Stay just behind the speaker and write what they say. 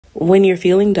When you're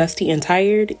feeling dusty and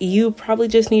tired, you probably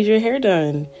just need your hair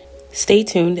done. Stay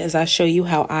tuned as I show you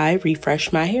how I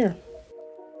refresh my hair.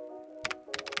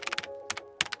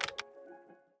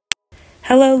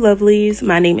 Hello lovelies,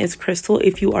 my name is Crystal.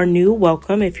 If you are new,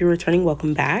 welcome. If you're returning,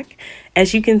 welcome back.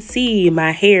 As you can see,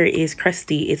 my hair is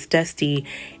crusty, it's dusty,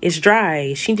 it's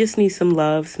dry. She just needs some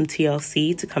love, some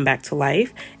TLC to come back to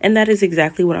life. And that is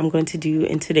exactly what I'm going to do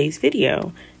in today's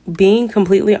video. Being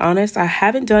completely honest, I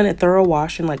haven't done a thorough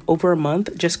wash in like over a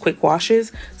month, just quick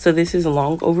washes. So this is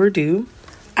long overdue.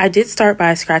 I did start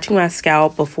by scratching my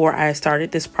scalp before I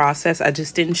started this process. I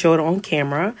just didn't show it on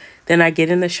camera. Then I get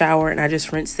in the shower and I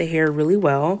just rinse the hair really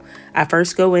well. I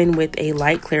first go in with a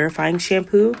light clarifying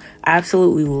shampoo. I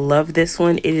absolutely love this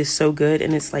one. It is so good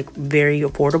and it's like very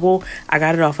affordable. I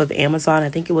got it off of Amazon. I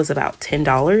think it was about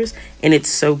 $10 and it's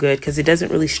so good because it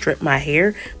doesn't really strip my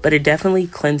hair, but it definitely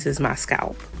cleanses my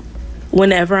scalp.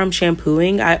 Whenever I'm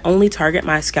shampooing, I only target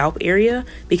my scalp area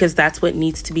because that's what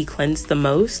needs to be cleansed the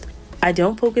most. I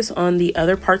don't focus on the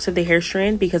other parts of the hair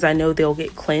strand because I know they'll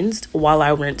get cleansed while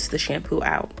I rinse the shampoo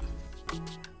out.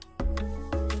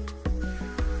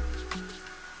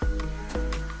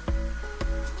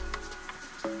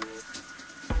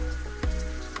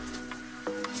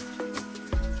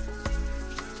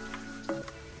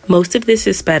 Most of this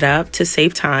is sped up to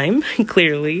save time,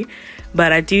 clearly,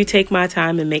 but I do take my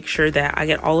time and make sure that I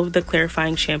get all of the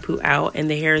clarifying shampoo out and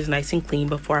the hair is nice and clean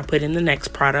before I put in the next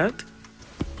product.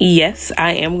 Yes,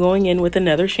 I am going in with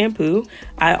another shampoo.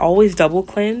 I always double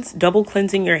cleanse. Double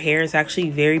cleansing your hair is actually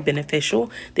very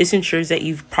beneficial. This ensures that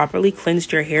you've properly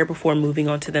cleansed your hair before moving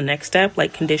on to the next step,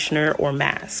 like conditioner or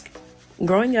mask.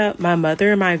 Growing up, my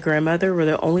mother and my grandmother were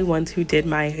the only ones who did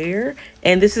my hair,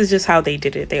 and this is just how they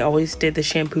did it. They always did the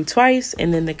shampoo twice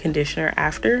and then the conditioner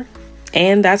after,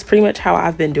 and that's pretty much how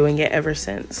I've been doing it ever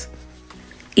since.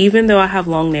 Even though I have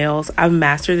long nails, I've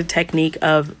mastered the technique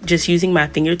of just using my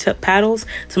fingertip paddles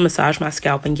to massage my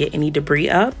scalp and get any debris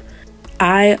up.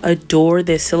 I adore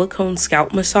this silicone scalp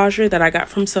massager that I got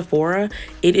from Sephora.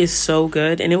 It is so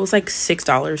good and it was like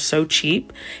 $6, so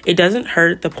cheap. It doesn't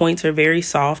hurt. The points are very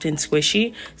soft and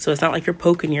squishy, so it's not like you're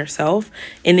poking yourself.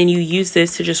 And then you use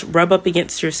this to just rub up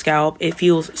against your scalp. It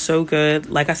feels so good.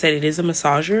 Like I said, it is a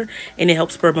massager and it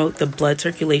helps promote the blood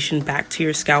circulation back to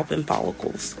your scalp and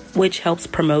follicles, which helps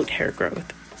promote hair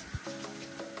growth.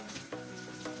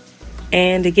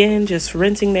 And again, just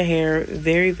rinsing the hair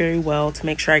very, very well to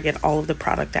make sure I get all of the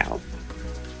product out.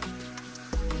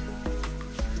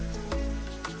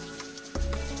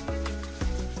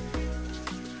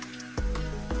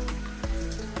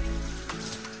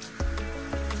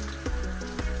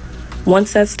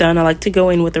 Once that's done, I like to go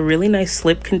in with a really nice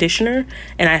slip conditioner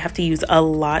and I have to use a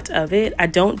lot of it. I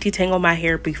don't detangle my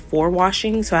hair before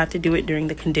washing, so I have to do it during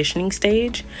the conditioning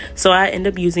stage. So I end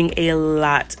up using a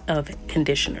lot of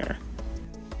conditioner.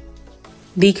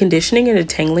 The conditioning and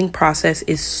detangling process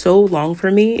is so long for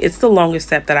me. It's the longest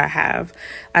step that I have.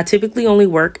 I typically only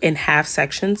work in half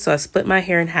sections, so I split my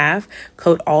hair in half,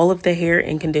 coat all of the hair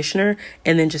in conditioner,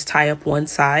 and then just tie up one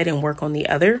side and work on the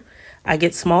other. I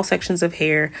get small sections of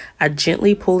hair. I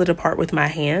gently pull it apart with my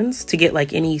hands to get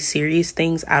like any serious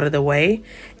things out of the way.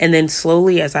 And then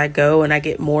slowly as I go and I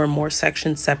get more and more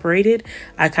sections separated,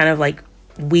 I kind of like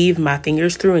weave my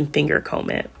fingers through and finger comb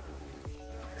it.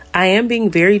 I am being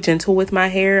very gentle with my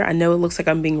hair. I know it looks like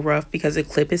I'm being rough because the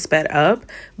clip is sped up,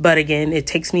 but again, it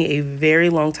takes me a very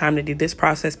long time to do this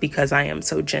process because I am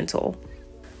so gentle.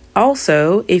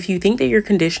 Also, if you think that your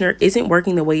conditioner isn't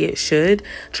working the way it should,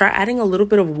 try adding a little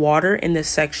bit of water in this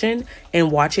section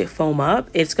and watch it foam up.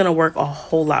 It's gonna work a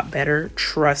whole lot better,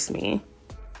 trust me.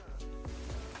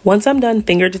 Once I'm done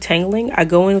finger detangling, I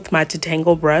go in with my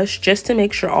detangle brush just to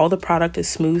make sure all the product is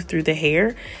smooth through the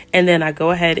hair. And then I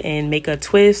go ahead and make a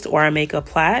twist or I make a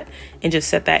plait and just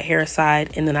set that hair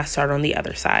aside, and then I start on the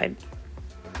other side.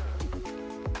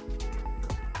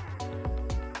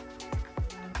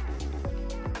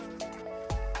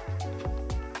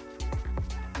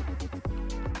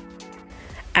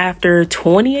 After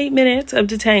 28 minutes of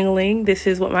detangling, this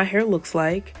is what my hair looks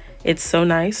like. It's so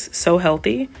nice, so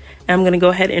healthy. And I'm gonna go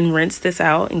ahead and rinse this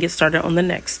out and get started on the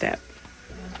next step.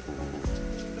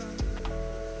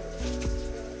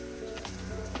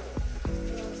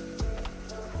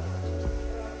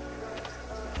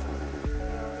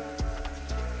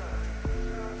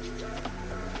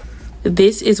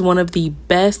 This is one of the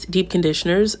best deep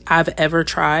conditioners I've ever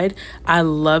tried. I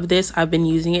love this. I've been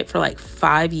using it for like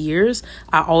 5 years.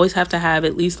 I always have to have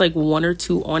at least like 1 or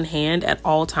 2 on hand at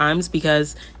all times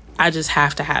because I just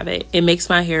have to have it. It makes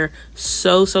my hair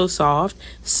so soft,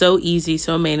 so easy,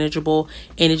 so manageable,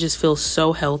 and it just feels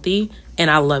so healthy,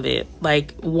 and I love it.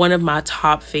 Like, one of my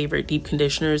top favorite deep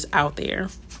conditioners out there.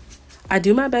 I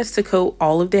do my best to coat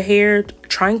all of the hair,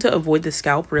 trying to avoid the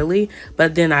scalp really,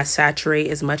 but then I saturate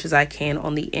as much as I can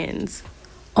on the ends.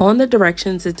 On the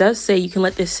directions, it does say you can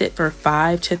let this sit for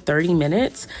 5 to 30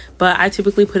 minutes, but I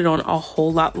typically put it on a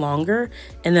whole lot longer,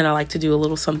 and then I like to do a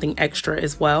little something extra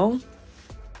as well.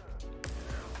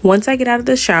 Once I get out of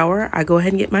the shower, I go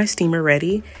ahead and get my steamer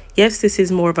ready. Yes, this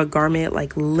is more of a garment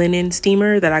like linen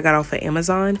steamer that I got off of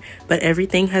Amazon, but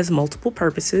everything has multiple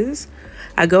purposes.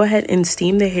 I go ahead and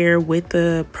steam the hair with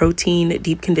the protein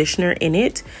deep conditioner in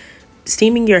it.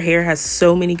 Steaming your hair has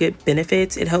so many good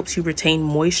benefits. It helps you retain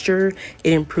moisture.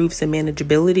 It improves the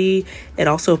manageability. It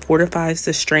also fortifies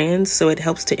the strands, so it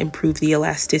helps to improve the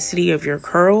elasticity of your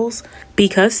curls.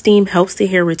 Because steam helps the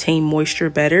hair retain moisture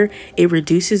better, it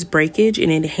reduces breakage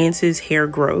and enhances hair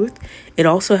growth. It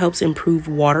also helps improve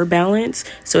water balance,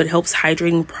 so it helps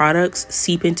hydrating products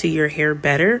seep into your hair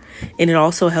better. And it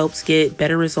also helps get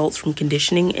better results from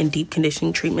conditioning and deep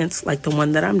conditioning treatments like the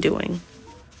one that I'm doing.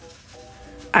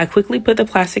 I quickly put the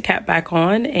plastic cap back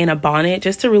on and a bonnet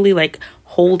just to really like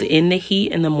hold in the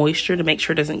heat and the moisture to make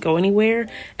sure it doesn't go anywhere.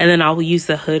 And then I'll use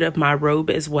the hood of my robe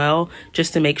as well,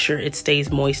 just to make sure it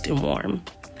stays moist and warm.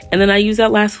 And then I use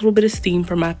that last little bit of steam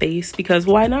for my face because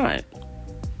why not?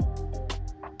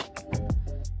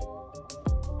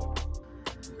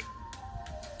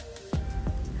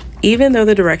 Even though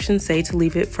the directions say to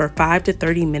leave it for 5 to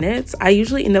 30 minutes, I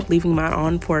usually end up leaving mine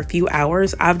on for a few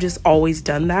hours. I've just always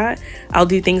done that. I'll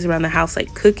do things around the house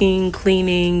like cooking,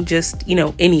 cleaning, just,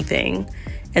 anything.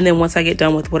 And then once I get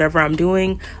done with whatever I'm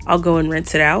doing, I'll go and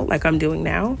rinse it out like I'm doing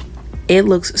now. It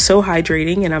looks so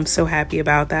hydrating and I'm so happy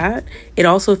about that. It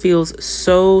also feels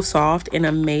so soft and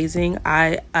amazing.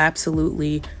 I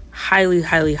absolutely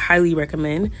highly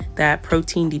recommend that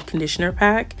protein deep conditioner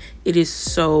pack. It is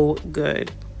so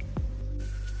good.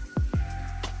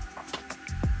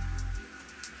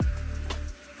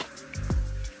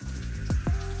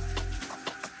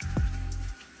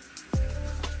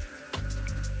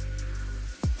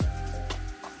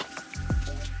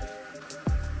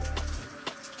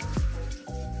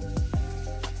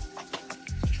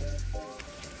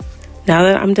 Now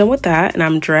that I'm done with that and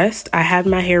I'm dressed, I have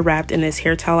my hair wrapped in this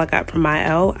hair towel I got from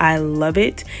MIELLE. I love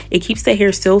it. It keeps the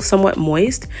hair still somewhat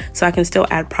moist, so I can still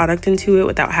add product into it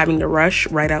without having to rush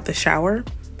right out the shower.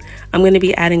 I'm going to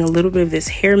be adding a little bit of this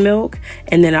hair milk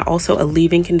and then also a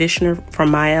leave-in conditioner from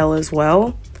MIELLE as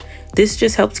well. This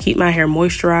just helps keep my hair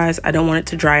moisturized. I don't want it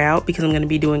to dry out because I'm going to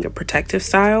be doing a protective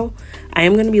style. I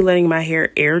am going to be letting my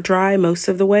hair air dry most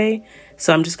of the way,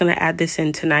 so I'm just going to add this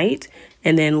in tonight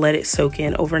and then let it soak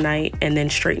in overnight and then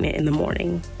straighten it in the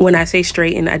morning. When I say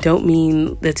straighten, I don't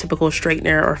mean the typical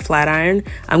straightener or flat iron.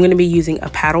 I'm going to be using a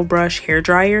paddle brush hair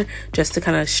dryer just to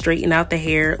kind of straighten out the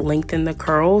hair, lengthen the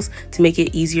curls to make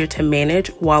it easier to manage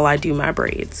while I do my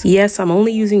braids. Yes, I'm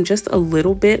only using just a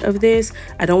little bit of this.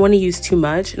 I don't want to use too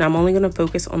much, and I'm only going to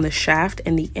focus on the shaft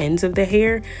and the ends of the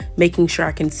hair, making sure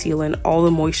I can seal in all the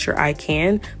moisture I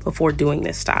can before doing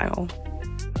this style.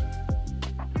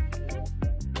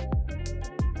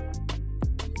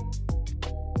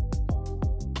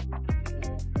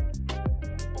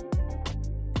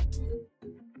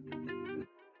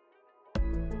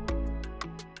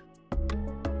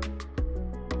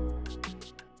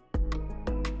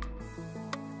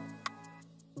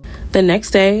 The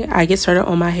next day, I get started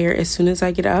on my hair as soon as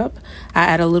I get up. I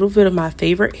add a little bit of my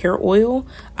favorite hair oil.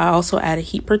 I also add a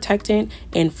heat protectant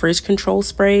and frizz control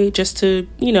spray just to,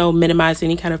 minimize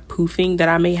any kind of poofing that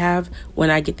I may have when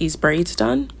I get these braids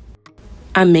done.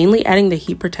 I'm mainly adding the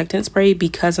heat protectant spray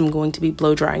because I'm going to be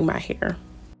blow drying my hair.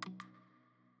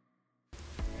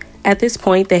 At this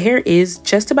point, the hair is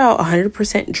just about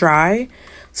 100% dry.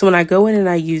 So when I go in and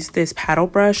I use this paddle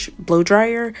brush blow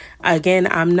dryer, again,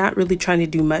 I'm not really trying to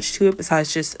do much to it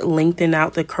besides just lengthen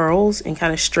out the curls and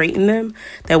kind of straighten them.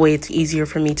 That way it's easier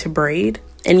for me to braid.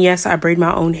 And yes, I braid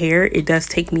my own hair. It does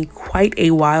take me quite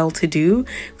a while to do,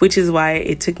 which is why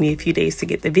it took me a few days to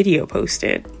get the video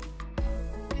posted.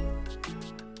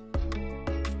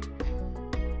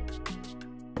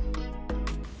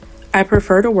 I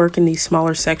prefer to work in these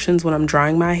smaller sections when I'm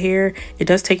drying my hair. It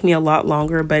does take me a lot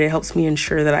longer, but it helps me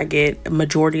ensure that I get a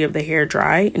majority of the hair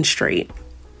dry and straight.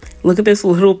 Look at this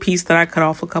little piece that I cut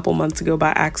off a couple months ago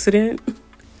by accident.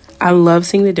 I love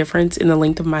seeing the difference in the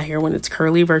length of my hair when it's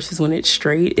curly versus when it's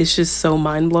straight. It's just so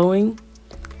mind-blowing.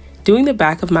 Doing the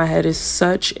back of my head is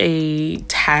such a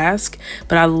task,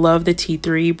 but I love the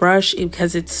T3 brush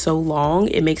because it's so long.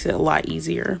 It makes it a lot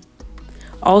easier.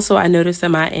 Also, I noticed that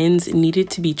my ends needed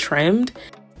to be trimmed.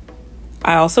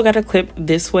 I also got a clip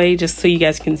this way just so you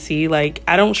guys can see. Like,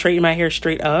 I don't straighten my hair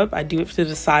straight up. I do it to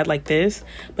the side like this.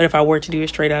 But if I were to do it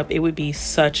straight up, it would be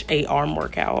such a arm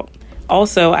workout.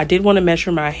 Also, I did want to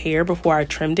measure my hair before I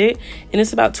trimmed it, and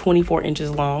it's about 24 inches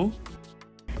long.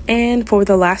 And for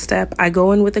the last step, I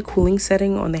go in with a cooling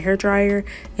setting on the hair dryer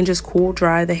and just cool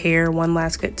dry the hair one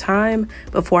last good time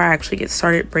before I actually get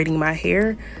started braiding my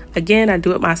hair. Again, I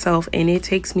do it myself and it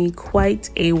takes me quite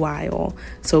a while.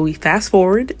 So we fast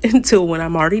forward until when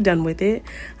I'm already done with it.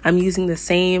 I'm using the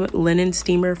same linen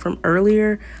steamer from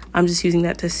earlier. I'm just using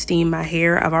that to steam my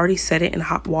hair. I've already set it in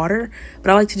hot water,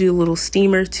 but I like to do a little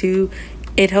steamer too.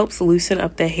 It helps loosen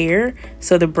up the hair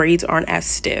so the braids aren't as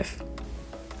stiff.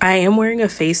 I am wearing a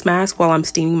face mask while I'm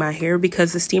steaming my hair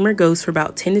because the steamer goes for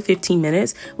about 10 to 15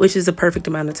 minutes, which is the perfect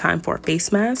amount of time for a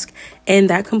face mask. And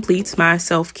that completes my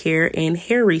self-care and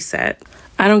hair reset.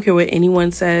 I don't care what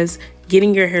anyone says,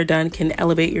 getting your hair done can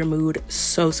elevate your mood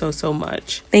so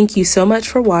much. Thank you so much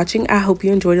for watching. I hope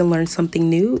you enjoyed and learned something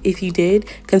new. If you did,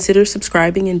 consider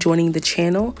subscribing and joining the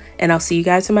channel. And I'll see you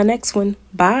guys in my next one.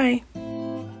 Bye.